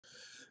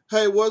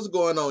Hey, what's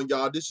going on,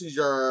 y'all? This is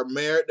your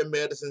Married to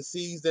Medicine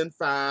Season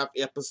 5,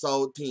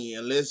 Episode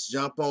 10. Let's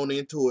jump on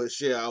into it,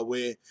 shall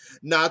we?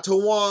 Now,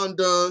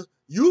 Tawanda,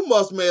 you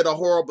must made a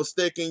horrible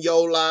mistake in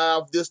your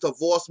life. This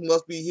divorce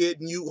must be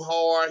hitting you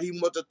hard. He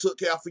must have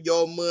took half of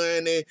your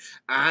money.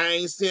 I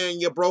ain't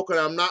saying you're broken.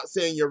 I'm not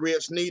saying you're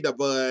rich neither,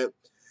 but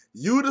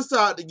you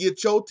decided to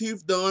get your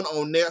teeth done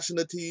on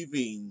national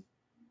TV.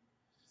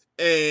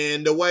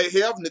 And the way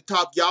Heaven to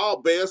talk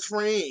y'all best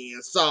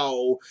friends.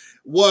 So,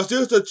 was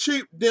this a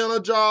cheap dinner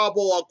job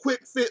or a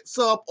quick fix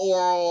up,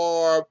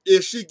 or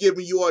is she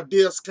giving you a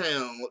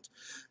discount?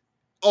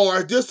 Or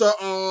is this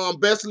a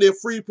basically a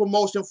free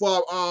promotion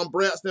for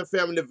Braxton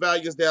Family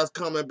Values that's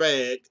coming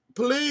back?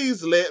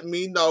 Please let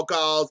me know,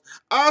 cause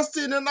I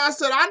seen and I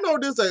said I know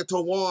this ain't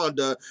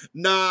Tawanda.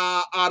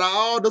 Nah, out of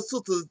all the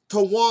sisters,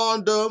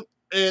 Tawanda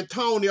and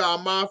Tony are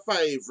my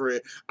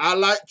favorite. I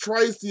like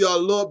Tracy a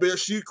little bit.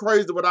 She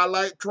crazy, but I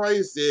like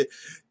Tracy.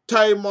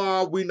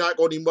 Tamar, we not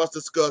gonna even much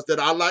discuss that.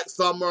 I like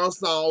some of her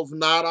songs,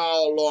 not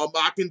all of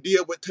them. I can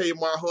deal with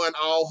Tamar, her and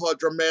all her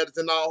dramatics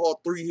and all her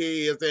three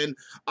heads and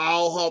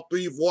all her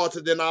three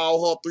voices and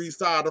all her three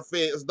side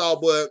effects, though.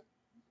 But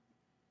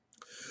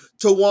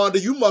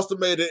Tawanda, you must have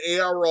made an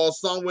error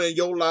somewhere in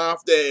your life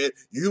that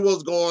you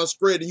was going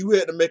straight and you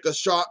had to make a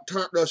sharp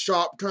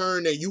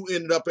turn, and you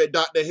ended up at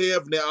Dr.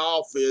 Heaven's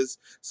office,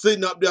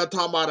 sitting up there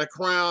talking about a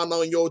crown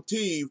on your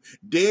teeth.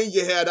 Then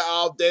you had the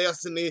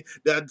audacity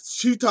that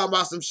she talking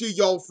about she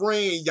your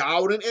friend.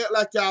 Y'all didn't act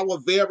like y'all were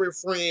very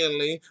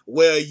friendly.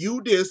 Well,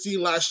 you did seem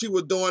like she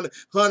was doing,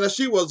 honey,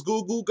 she was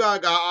goo goo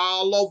gaga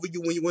all over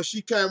you when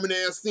she came in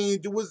there and seen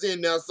you was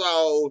in there.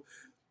 So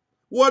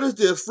what is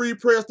this, free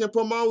press and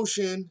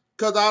promotion?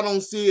 Because I don't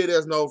see it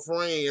as no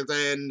friends.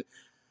 And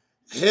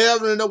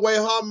Heaven, the way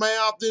her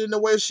mouth and the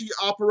way she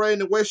operating,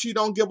 the way she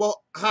don't give a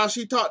how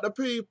she talk to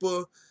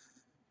people,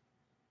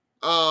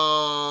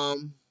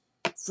 um,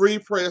 free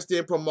press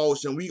and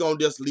promotion. We gonna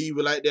just leave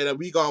it like that and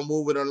we gonna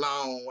move it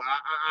along.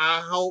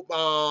 I hope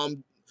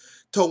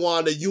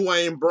Tawanda, you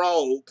ain't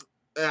broke.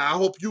 And I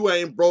hope you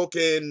ain't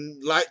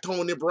broken like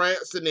Tony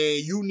Braxton and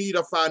you need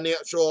a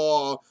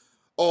financial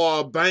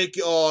or bank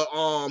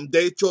or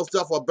date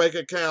yourself a bank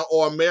account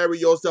or marry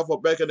yourself a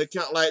bank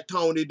account like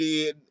Tony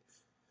did.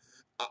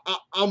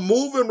 I'm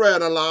moving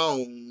right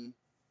along.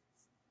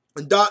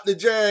 Dr.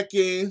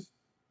 Jackie,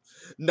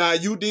 now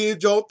you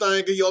did your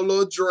thing in your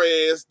little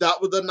dress.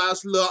 That was a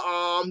nice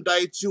little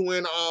date you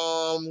and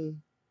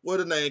what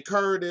the name,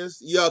 Curtis?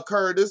 Yeah,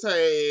 Curtis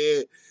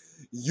had.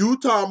 You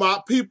talking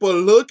about people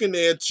looking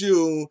at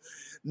you.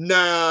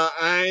 Nah,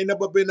 I ain't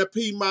never been to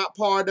Piedmont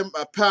Park,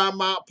 a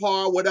Paramount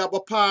Park,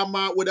 whatever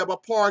Paramount, whatever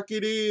park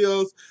it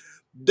is.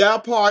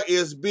 That park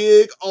is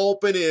big,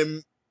 open,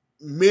 and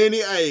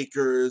many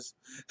acres.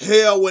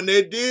 Hell, when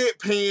they did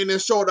pan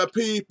and show the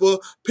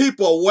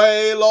people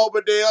way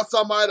over there,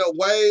 somebody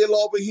way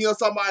over here,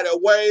 somebody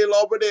way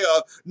over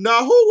there.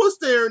 Now, who was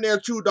staring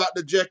at you,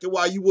 Dr. Jackie,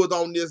 while you was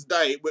on this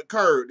date with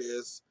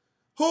Curtis?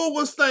 Who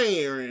was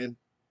staring?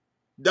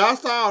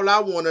 That's all I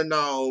want to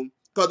know.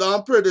 Because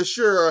I'm pretty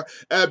sure,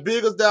 as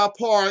big as that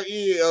park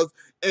is,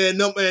 and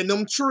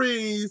them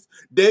trees,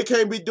 they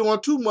can't be doing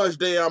too much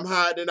damn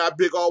hot in that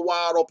big old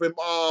wide open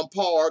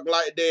park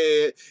like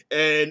that.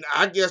 And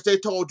I guess they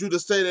told you to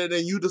say that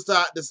and you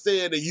decided to say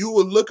it and you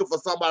were looking for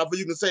somebody for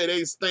you can say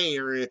they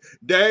staring.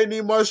 They ain't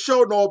even much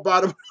show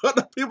nobody but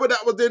the people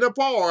that was in the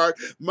park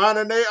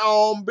minding their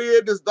own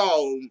business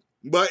though.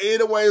 But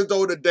anyways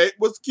though, the date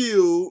was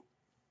cute.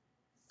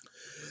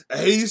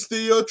 He's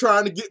still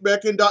trying to get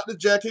back in Dr.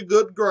 Jackie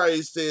good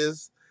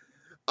graces.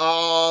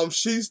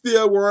 She's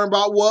still worrying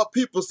about what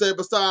people say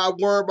besides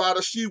worrying about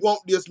if she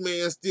want this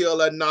man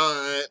still or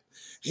not.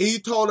 He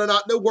told her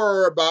not to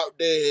worry about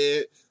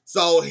that.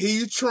 So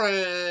he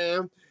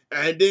trying.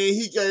 And then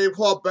he gave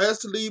her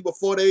basically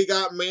before they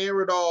got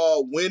married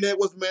or when they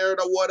was married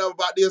or whatever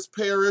about this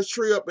Paris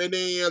trip. And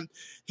then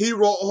he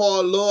wrote her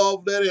a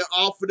love letter and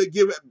offered to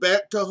give it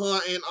back to her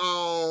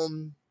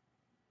and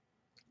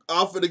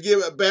offered to give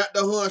it back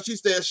to her. She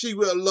said she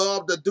would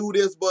love to do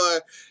this,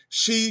 but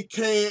she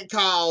can't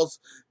cause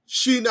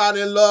she not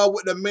in love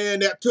with the man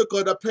that took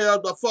her to Paris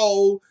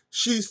before.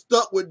 She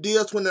stuck with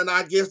this one, and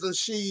I guess and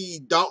she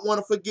don't want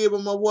to forgive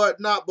him or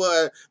whatnot.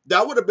 But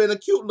that would have been a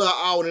cute little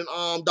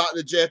outing,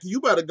 Dr. Jackie.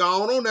 You better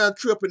go on that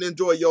trip and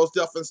enjoy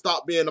yourself and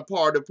stop being a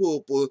party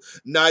pooper.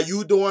 Now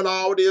you doing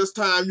all this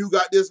time, you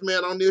got this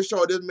man on this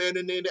show, this man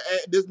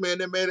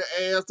that made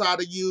an ass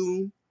out of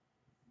you.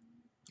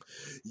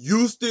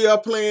 You still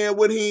playing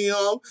with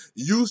him.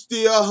 You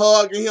still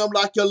hugging him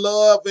like you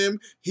love him.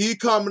 He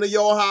coming to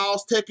your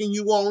house, taking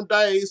you on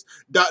dates.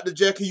 Dr.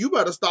 Jackie, you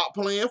better stop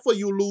playing for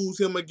you lose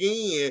him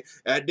again.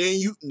 And then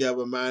you,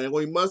 never mind.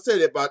 We must say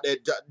that about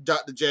that,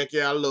 Dr.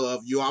 Jackie, I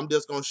love you. I'm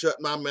just going to shut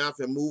my mouth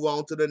and move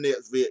on to the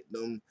next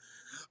victim.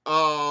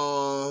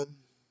 Um...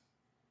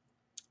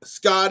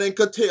 Scott and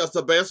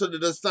Cattell, basically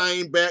the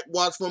same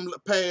backwards from the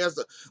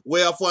past,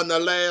 well, from the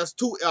last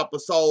two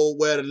episodes,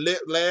 where the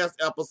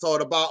last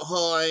episode about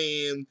her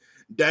and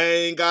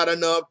they ain't got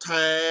enough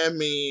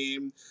time,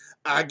 and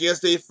I guess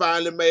they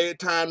finally made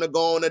time to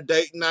go on a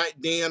date night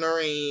dinner,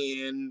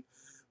 and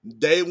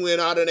they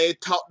went out and they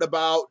talked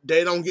about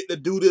they don't get to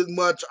do this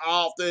much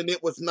often.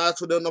 It was nice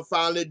for them to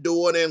finally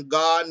do it, and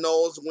God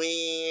knows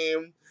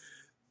when.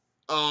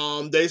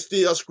 They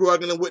still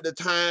struggling with the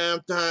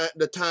time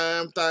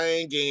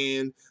thing,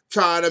 and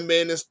trying to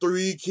manage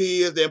 3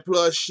 kids, and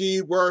plus she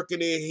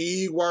working and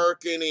he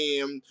working,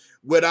 and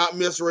without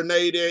Miss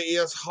Renee there,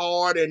 it's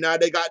hard. And now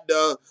they got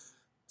to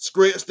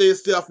stretch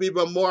themselves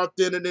even more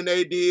thinner than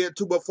they did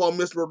too before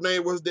Miss Renee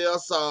was there.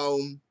 So,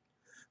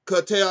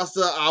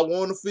 Katessa, I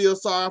want to feel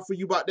sorry for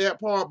you about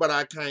that part, but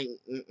I can't.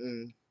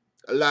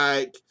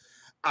 Like,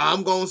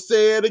 I'm gonna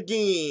say it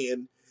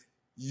again.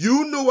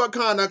 You knew what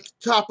kind of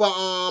type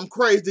of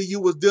crazy you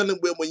was dealing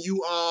with when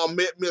you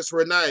met Miss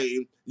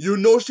Renee. You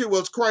knew she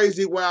was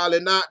crazy while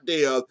and not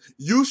there.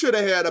 You should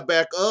have had a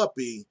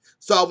back-uppy.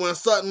 So when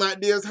something like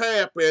this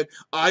happened,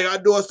 all you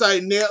gotta do is say,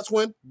 next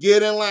one,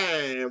 get in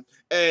line.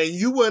 And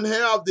you wouldn't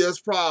have this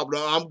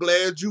problem. I'm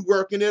glad you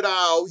working it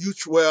out. You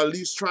well, at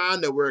least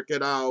trying to work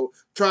it out.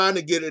 Trying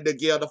to get it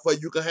together for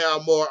you can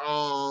have more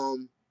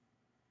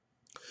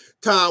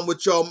time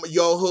with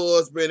your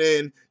husband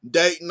and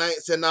date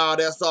nights and all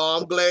that. So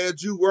I'm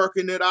glad you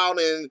working it out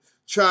and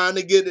trying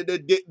to get it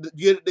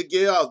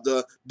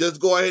together. Just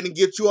go ahead and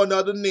get you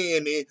another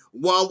nanny,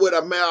 one with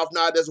a mouth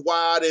not as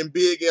wide and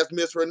big as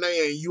Miss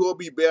Renee, and you'll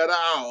be better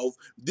off.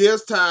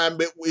 This time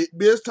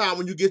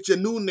when you get your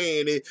new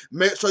nanny,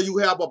 make sure you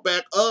have a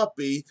back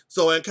uppy.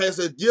 So in case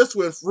if this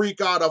one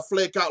freak out or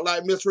flake out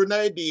like Miss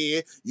Renee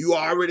did, you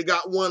already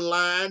got one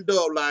lined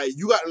up. Like,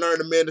 you got to learn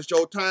to manage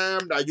your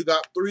time. Now you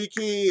got 3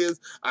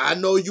 kids. I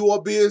know you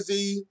are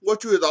busy.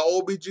 What you is, a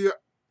OBG?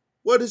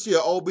 What is she, an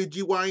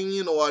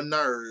OBGYN or a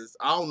nurse?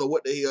 I don't know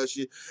what the hell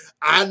she.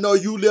 I know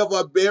you live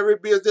a very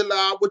busy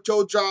life with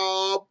your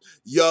job.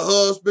 Your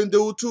husband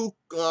do too,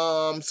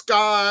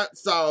 Scott.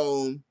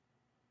 So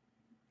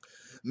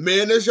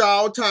manage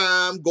y'all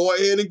time. Go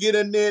ahead and get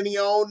a nanny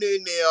on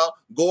in there.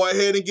 Go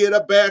ahead and get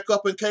a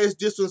backup in case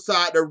this one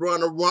side to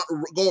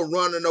go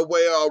running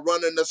away or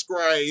running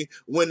astray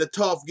when the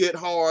tough get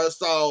hard.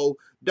 So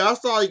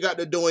that's all you got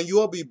to do, and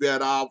you'll be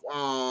better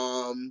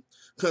off.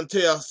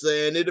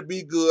 Contessa, and it'll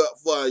be good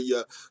for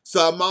you.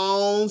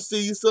 Simone and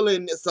Cecil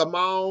in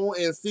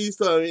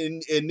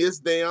this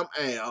damn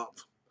app.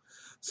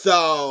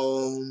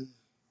 So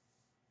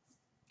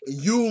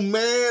you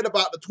mad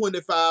about the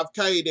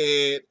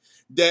 25K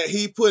that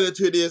he put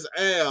into this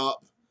app.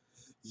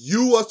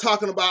 You was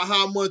talking about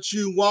how much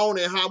you want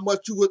and how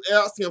much you was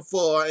asking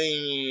for,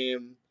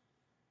 and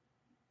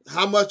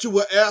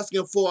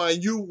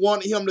and you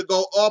wanted him to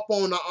go up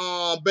on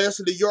the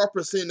basically your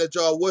percentage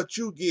or what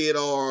you get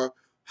or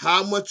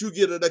how much you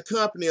get of the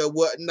company or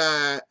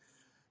whatnot.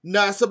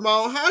 Now,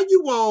 Simone, how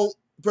you want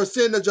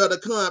percentage of the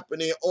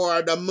company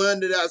or the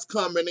money that's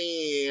coming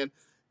in?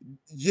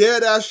 Yeah,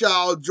 that's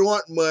y'all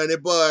joint money,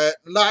 but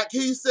like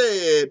he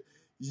said,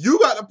 you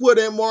got to put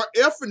in more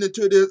effort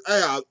into this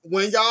app.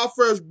 When y'all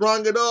first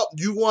brung it up,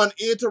 you weren't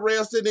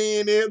interested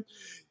in it.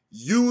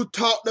 You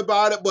talked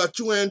about it, but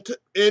you ain't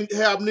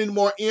have any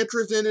more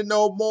interest in it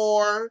no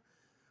more.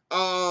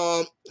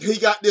 He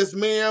got this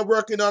man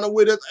working on it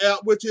with his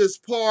app, with his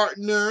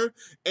partner,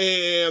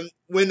 and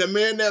when the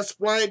man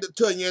explained it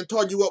to you and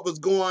told you what was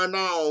going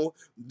on,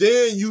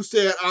 then you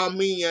said, I'm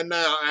in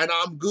now, and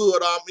I'm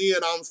good, I'm in,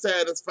 I'm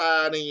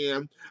satisfied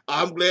in.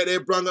 I'm glad they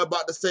brought up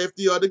about the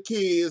safety of the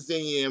kids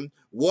in.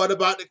 What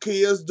about the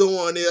kids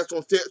doing this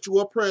from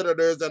sexual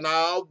predators and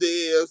all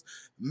this?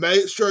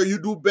 Make sure you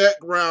do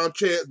background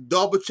checks,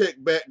 double check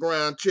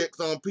background checks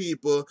on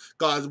people,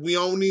 cause we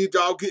don't need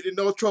y'all getting in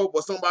no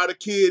trouble. Somebody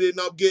kid end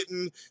up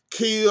getting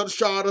killed,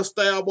 shot, or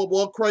stabbed, or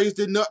what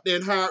crazy nut,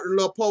 then hired a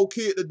little poor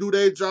kid to do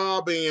their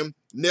job, and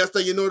next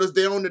thing you notice,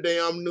 they on the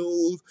damn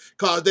news,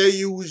 cause they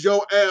use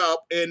your app,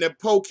 and the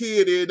poor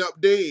kid end up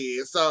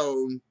dead.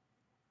 So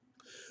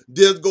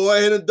just go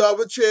ahead and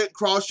double check,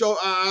 cross your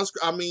eyes.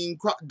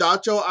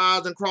 Dot your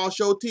I's and cross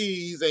your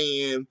T's,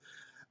 and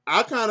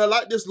I kind of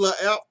like this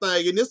little app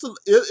thing, and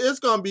it's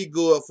gonna be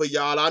good for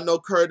y'all. I know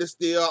Curtis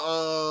still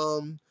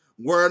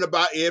worrying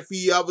about if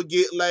he ever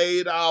get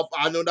laid off.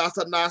 I know that's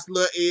a nice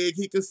little egg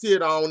he can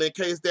sit on in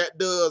case that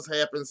does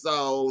happen.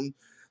 So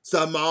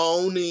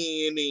Simone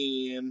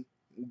in,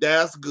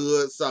 that's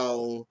good.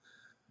 So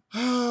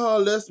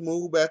let's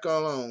move back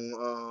along.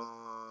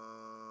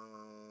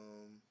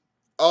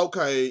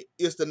 Okay,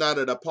 it's the night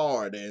of the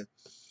party.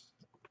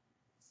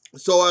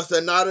 So it's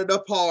the night of the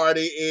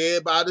party.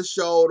 Everybody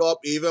showed up,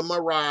 even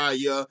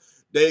Mariah.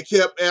 They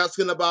kept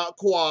asking about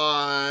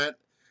Quad.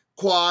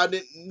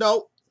 Quad,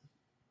 nope.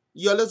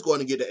 Yeah, let's go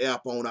and get the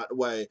app on out the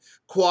way.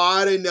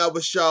 Quad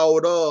never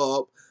showed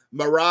up.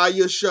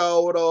 Mariah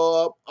showed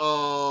up.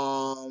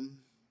 All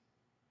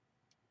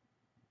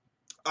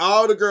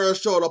the girls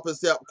showed up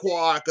except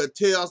Quad,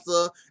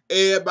 Katessa.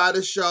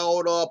 Everybody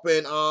showed up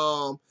and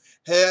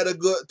had a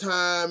good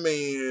time,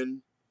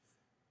 and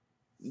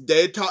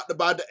they talked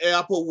about the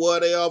app or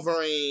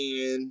whatever,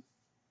 and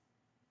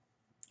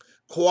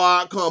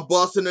Quad come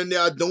busting in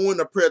there doing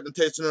the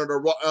presentation of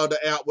the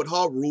app with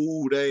her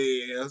rude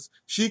ass.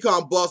 She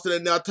come busting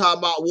in there talking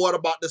about what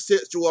about the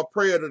sexual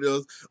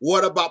predators,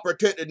 what about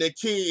protecting the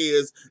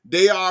kids.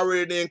 They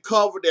already didn't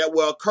cover that.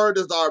 Well,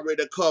 Curtis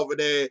already covered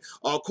that.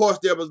 Of course,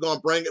 they was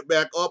gonna bring it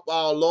back up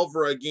all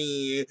over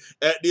again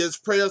at this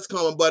press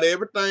coming, but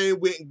everything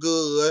went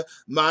good,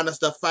 minus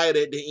the fight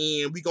at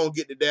the end. We gonna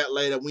get to that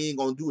later. We ain't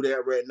gonna do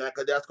that right now,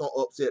 cause that's gonna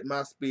upset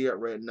my spirit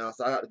right now.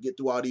 So I got to get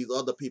through all these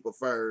other people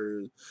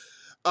first.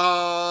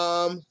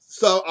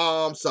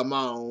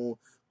 Simone.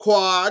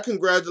 Quad,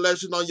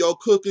 congratulations on your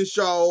cooking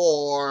show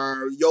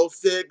or your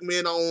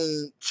segment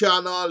on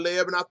Channel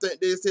 11. I think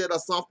they said or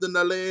something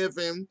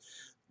 11.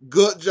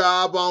 Good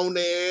job on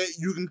that.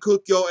 You can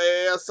cook your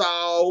ass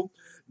off.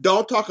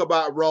 Don't talk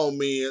about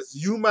romance.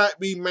 You might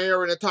be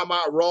married and talking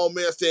about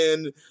romance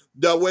and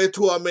the way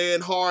to a man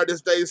hard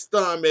as their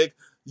stomach.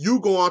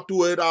 You going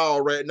through it all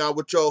right now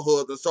with your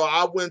husband. So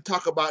I wouldn't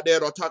talk about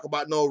that or talk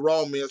about no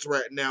romance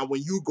right now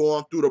when you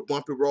going through the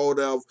bumpy road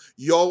of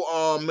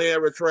your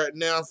marriage right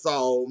now.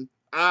 So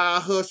I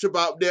hush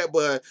about that,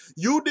 but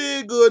you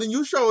did good and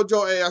you showed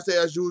your ass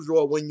as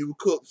usual when you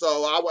cook. So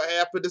I was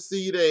happy to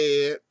see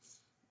that.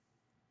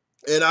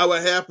 And I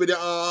was happy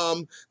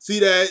to see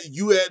that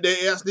you had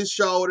the Ashley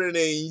shoulder and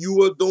you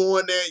were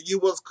doing that. You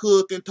was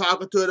cooking,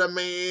 talking to the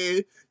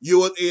man. You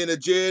was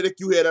energetic.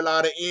 You had a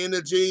lot of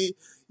energy.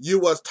 You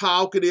was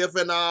talkative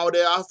and all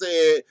that. I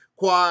said,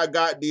 Quad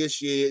got this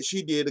shit.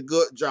 She did a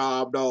good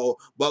job though.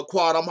 But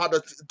Quad, I'm gonna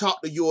have to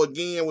talk to you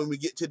again when we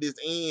get to this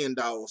end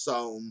though.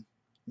 So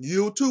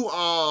you too,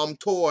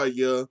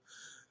 Toya.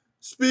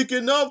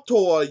 Speaking of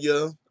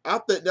Toya, I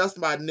think that's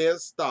my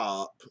next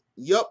stop.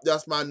 Yep,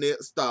 that's my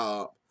next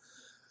stop.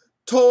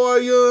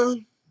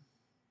 Toya,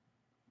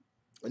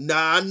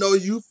 now I know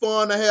you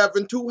fond of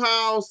having two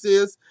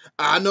houses.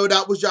 I know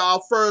that was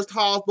y'all first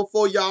house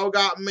before y'all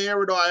got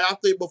married, or I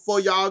think before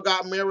y'all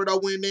got married or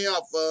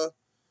whenever.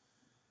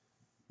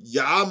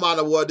 Y'all might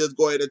as well just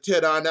go ahead and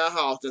tear down that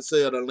house and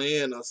sell the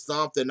land or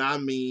something. I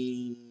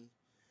mean,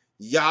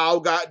 y'all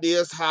got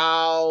this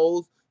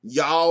house,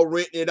 y'all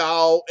renting it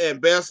out,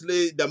 and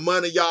basically the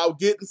money y'all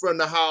getting from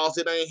the house,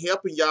 it ain't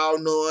helping y'all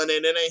none,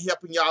 and it ain't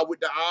helping y'all with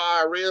the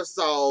IRS.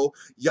 So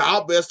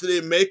y'all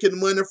basically making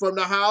money from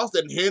the house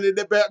and handing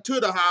it back to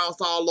the house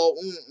all over.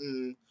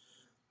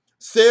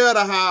 Sell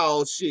the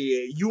house,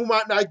 shit. You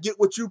might not get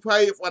what you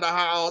paid for the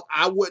house.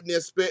 I wouldn't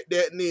expect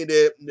that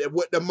neither.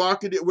 With the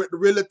market, with the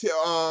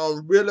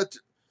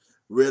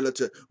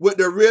with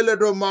the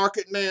realtor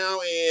market now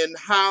and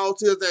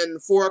houses and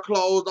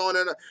foreclosed on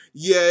it.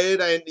 Yeah,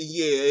 it ain't.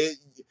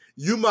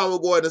 You might well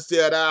go ahead and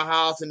sell that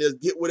house and just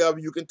get whatever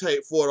you can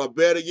take for it, or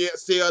better yet,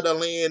 sell the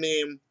land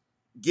and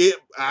get,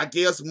 I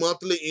guess,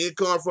 monthly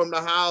income from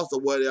the house or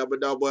whatever.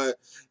 Though, but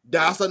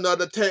that's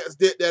another tax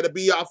debt that'll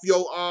be off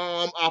your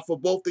off of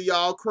both of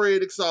y'all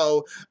credit.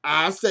 So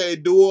I say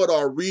do it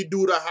or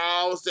redo the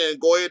house and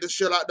go ahead and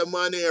shell out the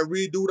money and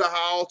redo the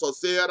house or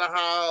sell the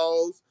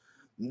house.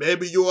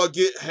 Maybe you'll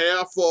get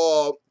half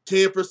or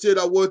 10%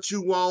 of what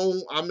you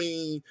want. I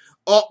mean,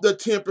 up to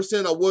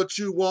 10% of what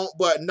you want,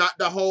 but not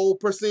the whole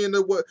percent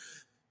of what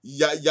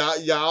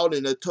y'all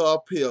in a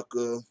tough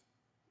pickle.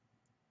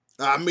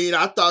 I mean,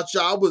 I thought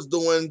y'all was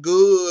doing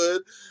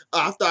good.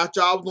 I thought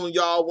y'all was on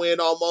y'all went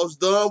almost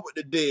done with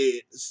the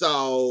debt.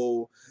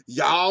 So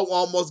y'all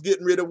almost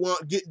getting rid of one,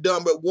 get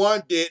done with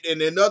one debt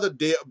and another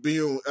debt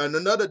brewing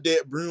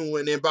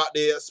and about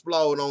to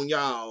explode on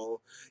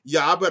y'all.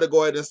 Y'all better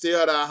go ahead and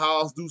sell that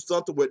house, do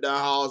something with that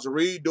house,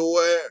 redo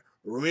it,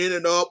 rent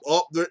it up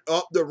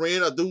the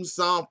rent or do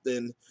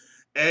something.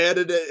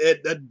 Added an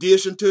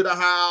addition to the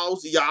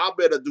house. Y'all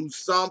better do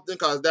something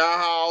because that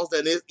house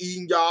and it's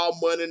eating y'all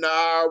money and the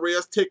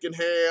IRS taking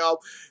half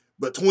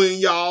between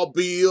y'all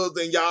bills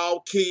and y'all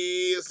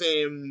kids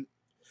and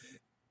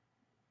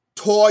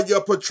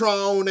Toya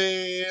Patron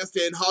ass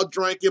and her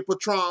drinking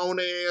Patron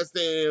ass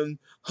and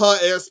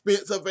her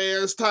expensive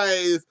ass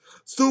taste.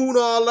 Sooner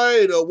or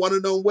later, one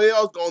of them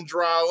wells gonna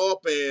dry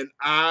up, and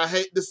I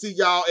hate to see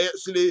y'all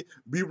actually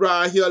be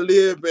right here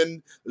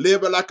living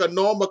like a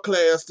normal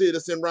class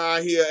citizen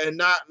right here, and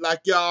not like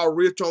y'all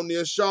rich on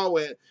this show.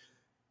 And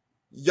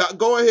y'all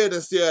go ahead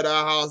and sell that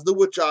house, do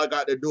what y'all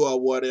got to do or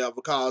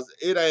whatever, cause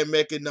it ain't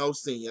making no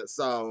sense.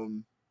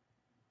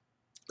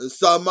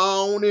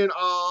 Simone and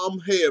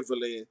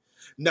Heavily.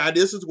 Now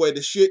this is where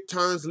the shit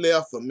turns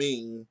left for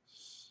me.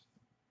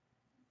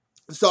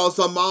 So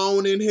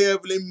Simone and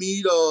Heavily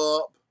meet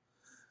up.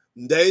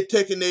 They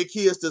taking their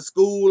kids to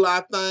school,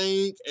 I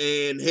think,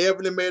 and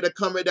Heavily made a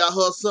comment that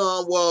her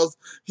son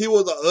he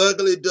was an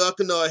ugly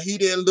duckling, or he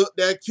didn't look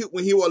that cute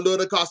when he was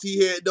little because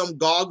he had them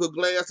goggle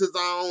glasses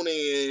on,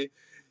 and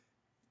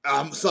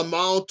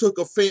Simone took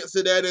offense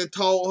to that and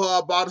told her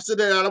about it. So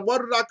then, what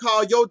did I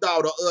call your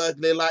daughter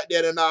ugly like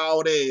that and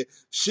all that?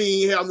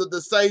 She ain't have nothing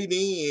to say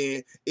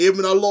then.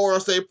 Even though Laura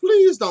said,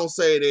 please don't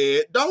say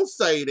that. Don't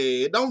say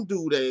that. Don't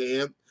do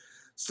that.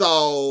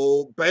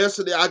 So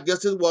basically, I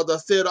guess it was a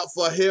setup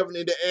for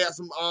Heavenly to ask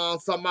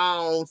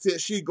Simone,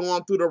 since she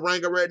going through the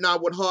ringer right now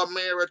with her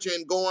marriage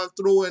and going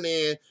through it,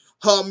 and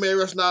her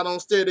marriage not on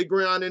steady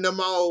ground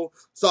anymore.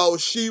 So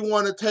she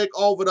want to take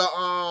over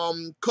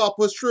the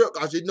couples trip,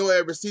 cause you know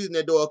every season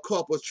they do a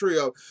couples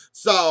trip.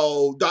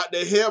 So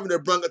Dr. Heaven to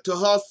bring it to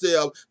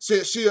herself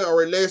since she a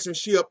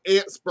relationship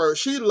expert.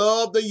 She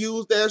love to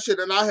use that shit,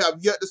 and I have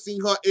yet to see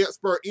her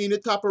expert any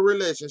type of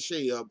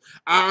relationship.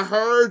 I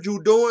heard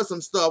you doing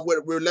some stuff with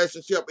a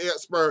relationship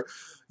expert.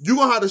 You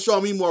gonna have to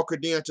show me more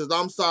credentials.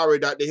 I'm sorry,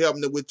 Dr.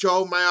 Heaven, with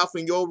your mouth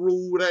and your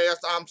rude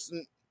ass.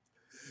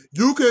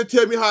 You can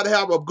tell me how to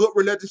have a good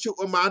relationship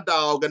with my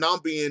dog, and I'm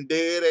being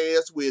dead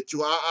ass with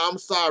you. I'm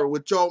sorry,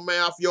 with your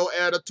mouth, your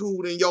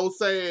attitude, and your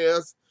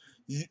sass.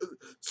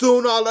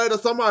 Sooner or later,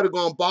 somebody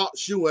gonna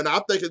box you, and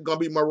I think it's gonna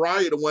be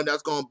Mariah, the one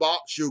that's gonna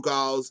box you,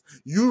 cause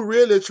you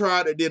really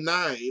tried to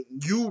deny it.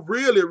 You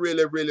really,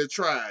 really, really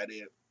tried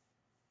it.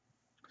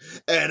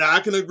 And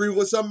I can agree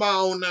with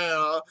Simone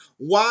now.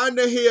 Why in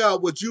the hell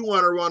would you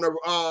want to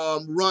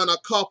run a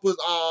couple's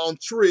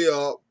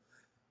trip?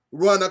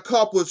 Run a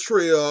couple's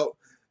trip.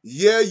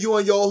 Yeah, you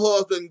and your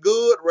husband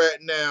good right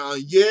now.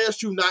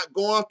 Yes, you not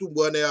going through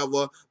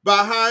whatever.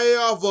 But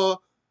however,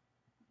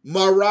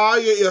 Mariah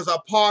is a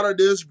part of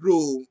this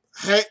group.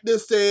 Hate to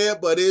say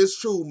it, but it's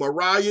true.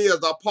 Mariah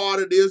is a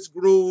part of this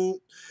group.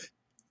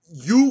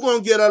 You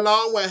gonna get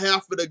along with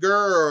half of the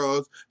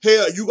girls.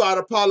 Hell, you got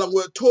a problem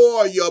with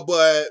Toya,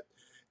 but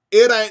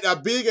it ain't a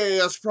big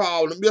ass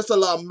problem. It's a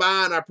little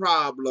minor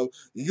problem.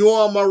 You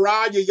and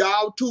Mariah,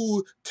 y'all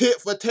two tit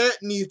for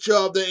tatting each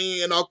other,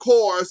 and of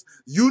course,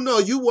 you know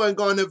you wasn't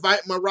gonna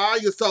invite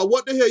Mariah. So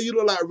what the hell you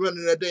look like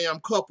running a damn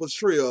couple's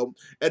trip?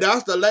 And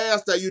that's the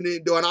last thing you need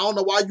to do. And I don't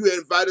know why you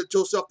invited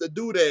yourself to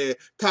do that.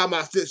 Time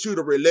I sent you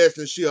the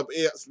relationship.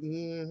 It's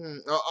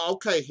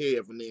okay,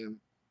 Heaven.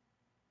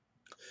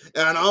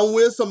 And I'm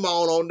with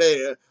Simone on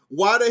that.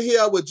 Why the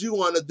hell would you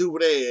want to do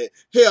that?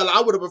 Hell,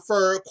 I would have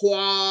preferred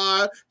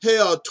Quad.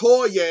 Hell,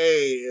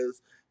 Toya ass.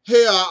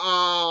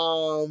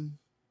 Hell,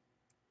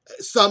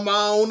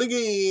 Simone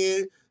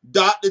again.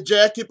 Dr.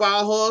 Jackie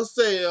by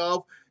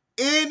herself.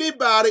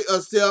 Anybody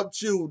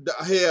except you,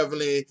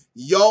 Heavenly.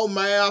 Your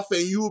mouth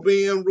and you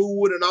being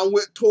rude, and I'm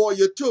with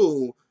Toya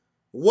too.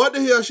 What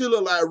the hell she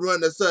look like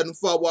running sudden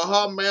for with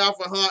her mouth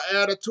and her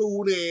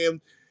attitude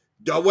and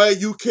the way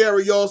you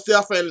carry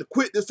yourself and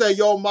quit to say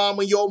your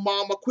mama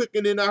quick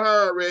and in a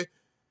hurry.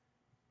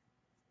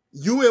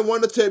 You ain't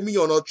want to take me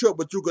on a trip,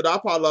 but you could. I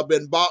probably have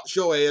been boxed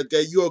your ass,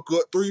 gave you a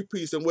good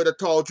 3-piece, and would have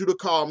told you to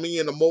call me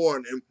in the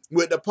morning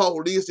with the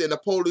police and the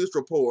police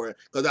report.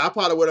 Because I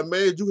probably would have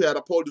made you have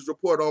a police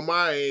report on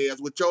my ass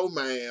with your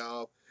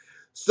man.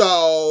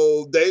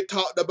 So they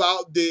talked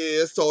about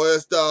this. So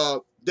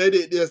they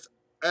did this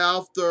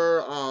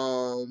after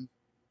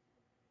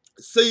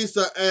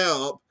Caesar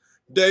Amp.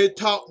 They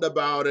talked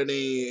about it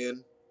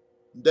in.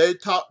 They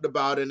talked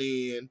about it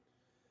in.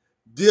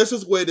 This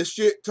is where the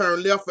shit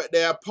turned left at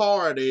that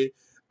party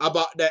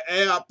about the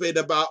app and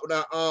about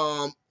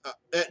the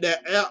at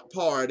that app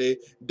party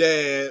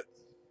that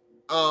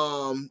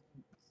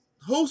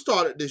who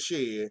started this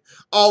shit?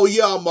 Oh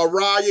yeah,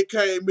 Mariah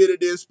came in and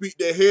didn't speak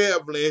to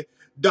Heavenly.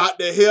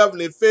 Dr.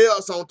 Heavenly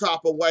felt some type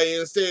of way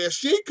and said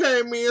she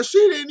came in, she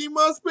didn't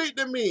even speak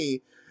to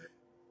me.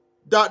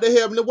 Dr.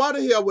 Heavenly, why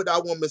the hell would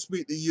that woman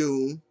speak to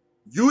you?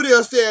 You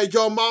just said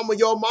your mama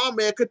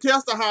at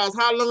Contessa House,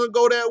 how long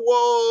ago that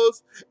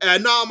was?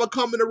 And now I'm going to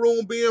come in the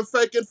room being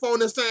fake and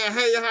phone and saying,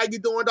 hey, how you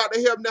doing, Dr.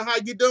 Heavenly, how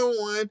you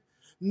doing?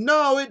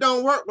 No, it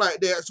don't work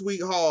like that,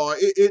 sweetheart.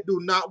 It do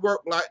not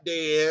work like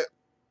that.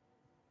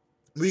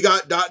 We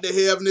got Dr.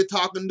 Heavenly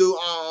talking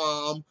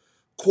to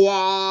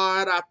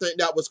Quad. I think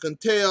that was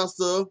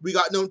Contessa. We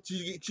got them,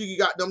 she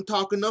got them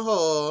talking to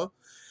her.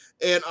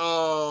 And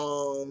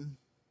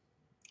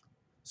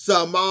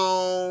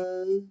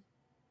Simone,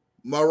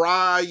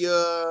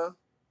 Mariah.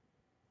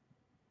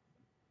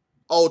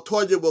 Oh,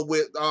 Toya was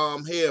with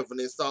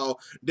Heavenly. So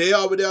they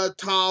over there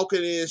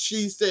talking, and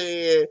she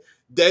said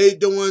they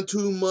doing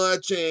too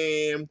much,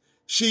 and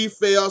she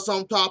felt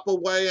some type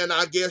of way, and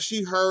I guess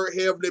she heard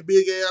Heavenly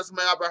big ass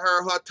mouth and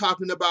heard her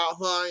talking about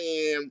her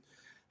and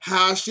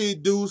how she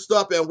do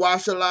stuff, and why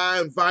should I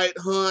invite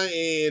her,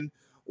 and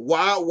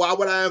why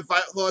would I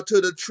invite her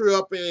to the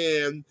trip,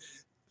 and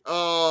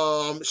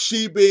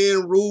she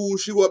being rude,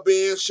 she was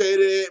being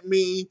shaded at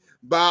me.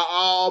 By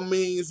all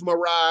means,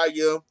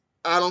 Mariah,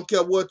 I don't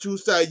care what you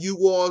say. You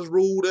was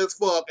rude as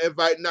fuck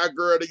inviting that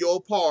girl to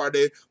your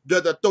party.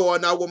 Just to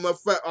throwing that woman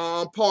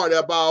party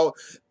about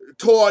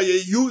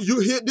Toya. You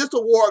hit this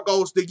award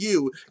goes to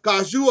you.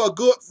 Cause you a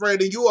good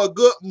friend and you a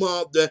good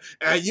mother.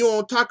 And you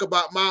don't talk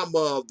about my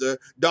mother.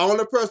 The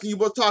only person you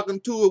was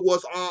talking to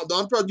was the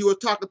only person you was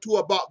talking to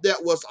about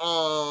that was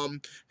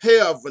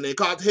Heavenly.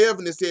 Cause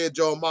Heavenly said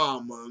your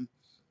mama.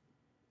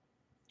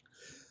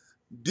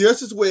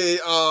 This is where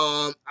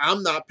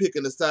I'm not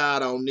picking a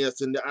side on this,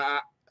 and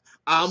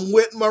I'm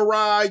with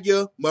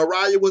Mariah.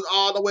 Mariah was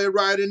all the way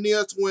right in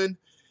this one.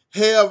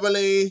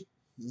 Heavenly,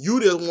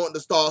 you just want to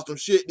start some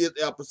shit this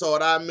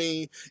episode. I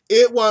mean,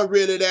 it wasn't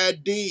really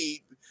that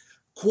deep.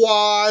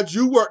 Quad,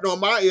 you worked on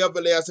my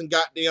everlasting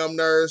goddamn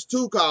nerves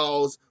too,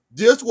 cause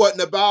This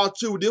wasn't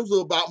about you. This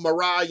was about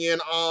Mariah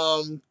and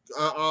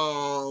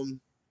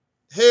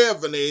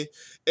Heavenly,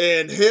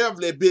 and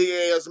Heavenly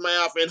big ass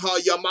mouth, and her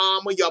your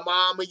mama, your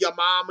mama, your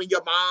mama,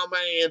 your mama,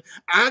 and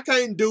I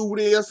can't do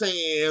this.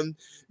 And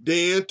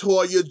then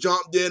Toya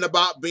jumped in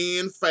about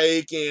being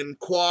fake, and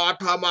Quad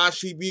talking about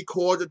she be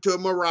cordial to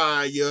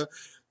Mariah.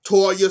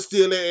 Toya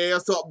still her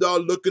ass up there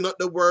looking up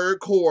the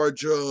word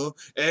cordial,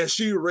 and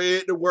she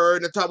read the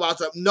word and talk about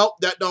something. Nope,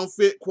 that don't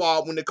fit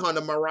Quad when it come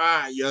to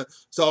Mariah.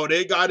 So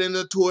they got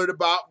into it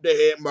about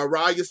that.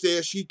 Mariah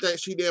said she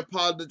thinks she didn't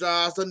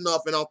apologize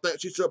enough, and I don't think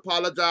she should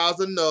apologize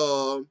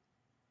enough.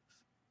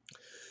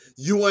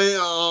 You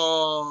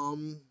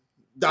ain't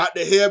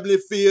Dr. Heavenly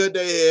feel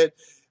that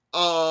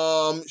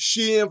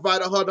she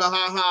invited her to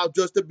her house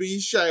just to be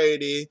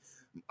shady.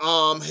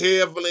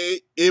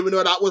 Heavenly, even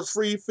though that was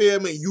free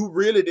filming, you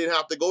really didn't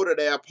have to go to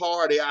that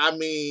party. I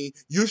mean,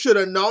 you should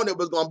have known it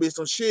was gonna be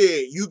some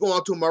shit. You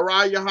going to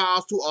Mariah's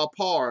house to a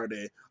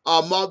party,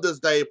 a Mother's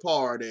Day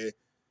party.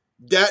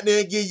 That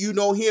didn't give you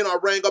no hint or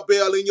ring a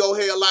bell in your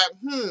head like,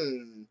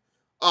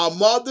 a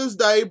Mother's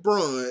Day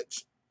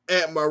brunch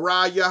at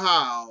Mariah's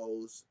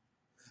house.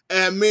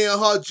 And me and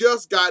her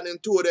just got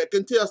into it at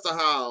Contessa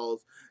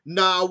house.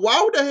 Now,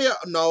 why would the hell?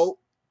 No,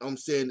 I'm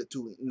saying it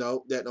too.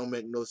 No, that don't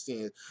make no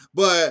sense.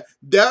 But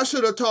that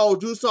should have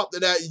told you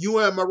something that you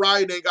and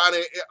Mariah didn't got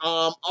in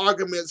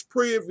arguments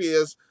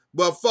previous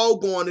before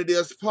going to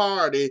this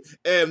party.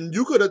 And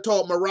you could have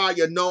told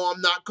Mariah, no,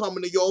 I'm not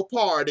coming to your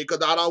party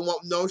because I don't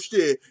want no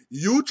shit.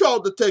 You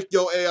chose to take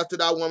your ass to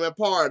that woman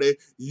party.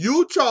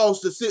 You chose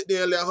to sit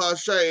there and let her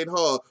shade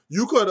her.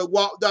 You could have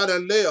walked out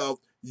and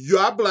left.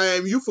 I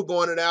blame you for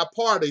going to that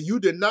party. You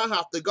did not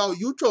have to go.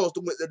 You chose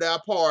to went to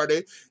that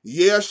party.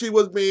 Yeah, she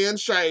was being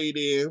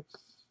shady.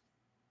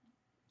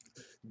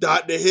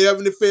 Dr.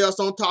 Heavenly fell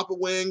on top of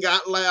her and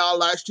got loud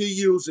like she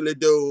usually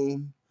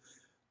do.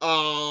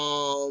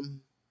 Both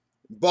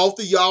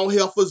of y'all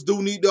heifers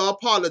do need to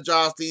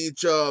apologize to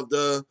each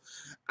other.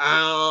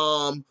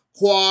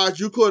 Quad,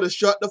 you could have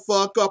shut the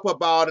fuck up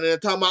about it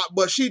and talking about,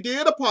 but she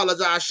did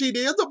apologize. She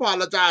did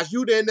apologize.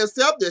 You didn't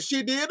accept it.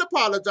 She did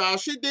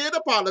apologize. She did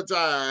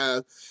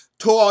apologize.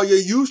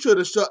 Toya, you should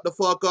have shut the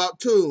fuck up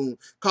too.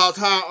 Cause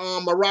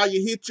how Mariah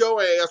hit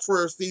your ass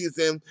first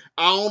season.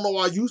 I don't know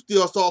why you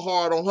still so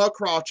hard on her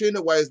crotch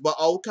anyways, but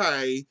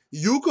okay.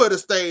 You could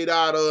have stayed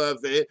out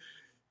of it.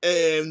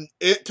 And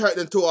it turned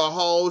into a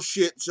whole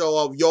shit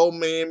show of your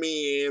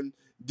mammy and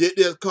did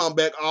this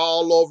comeback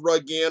all over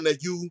again.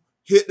 That you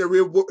hit the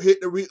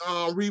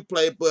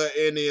replay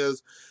button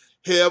is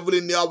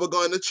Heavenly never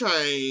going to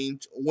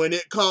change. When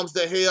it comes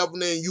to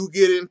Heavenly and you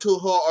get into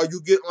her or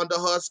you get under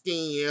her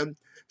skin,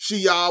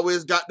 she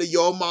always got the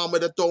your mama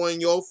to throw in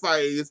your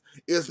face.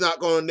 It's not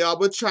going to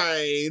never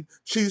change.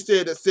 She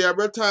said it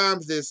several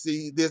times this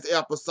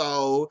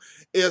episode.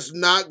 It's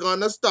not going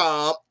to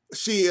stop.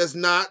 She is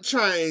not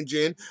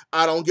changing.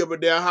 I don't give a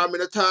damn how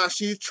many times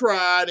she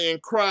tried and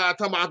cried,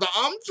 talking about,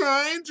 I'm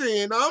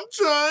changing, I'm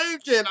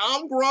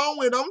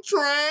growing, I'm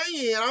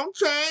trying, I'm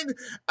changing.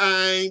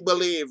 I ain't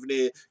believing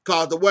it.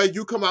 Cause the way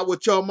you come out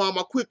with your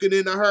mama quick and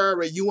in a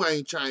hurry, you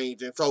ain't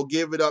changing. So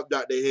give it up,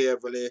 Dr.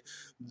 Heavenly.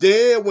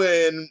 Then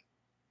when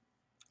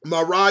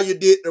Mariah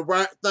did the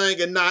right thing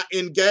and not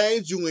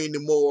engage you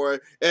anymore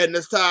and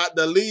decided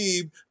to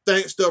leave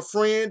thanks to a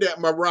friend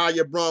that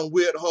Mariah brought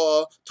with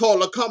her.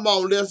 Told her, come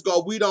on, let's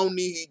go. We don't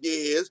need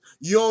this.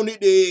 You don't need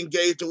to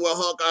engage with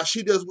her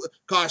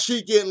cause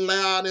she getting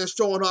loud and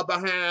showing her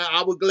behind.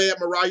 I was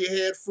glad Mariah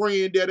had a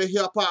friend there to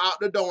help her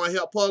out the door and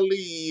help her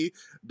leave.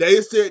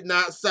 They sitting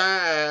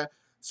outside.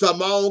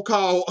 Simone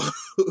called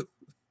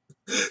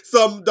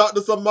Dr.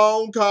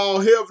 Simone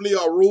called Heavenly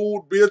a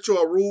rude bitch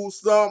or a rude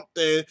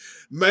something,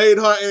 made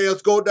her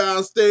ass go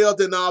downstairs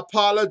and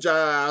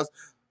apologize.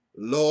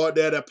 Lord,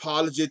 that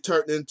apology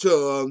turned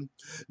into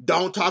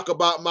don't talk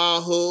about my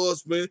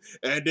husband,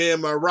 and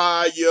then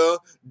Mariah,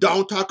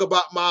 don't talk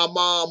about my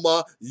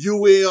mama.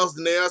 You is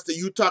nasty.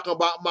 You talking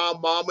about my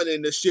mama,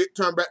 and the shit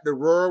turned back to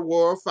World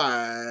War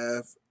V.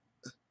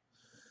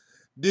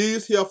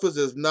 These heifers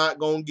is not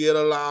gonna get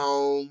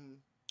along.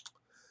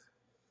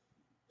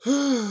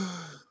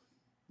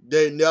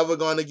 They never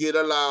gonna get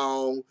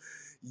along.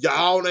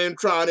 Y'all ain't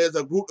trying as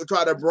a group to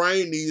try to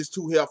bring these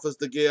two heifers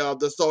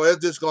together, so it's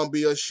just gonna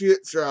be a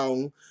shit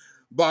show.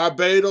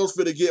 Barbados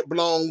for to get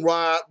blown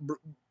wide.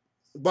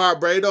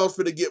 Barbados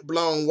for to get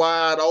blown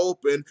wide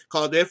open,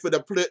 cause they're for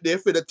to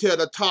tear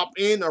the top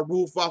and the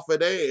roof off of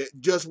that.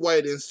 Just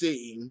wait and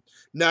see.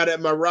 Now that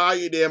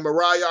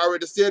Mariah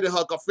already said in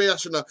her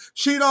confessional,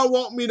 she don't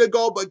want me to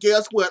go, but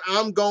guess what?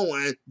 I'm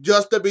going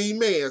just to be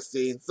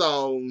messy.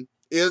 So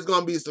it's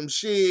gonna be some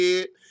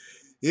shit.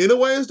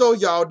 Anyways, though,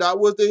 y'all, that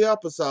was the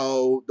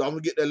episode. Don't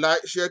forget to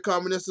like, share,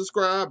 comment, and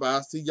subscribe.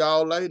 I'll see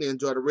y'all later.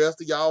 Enjoy the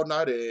rest of y'all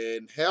night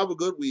and have a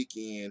good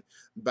weekend.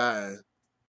 Bye.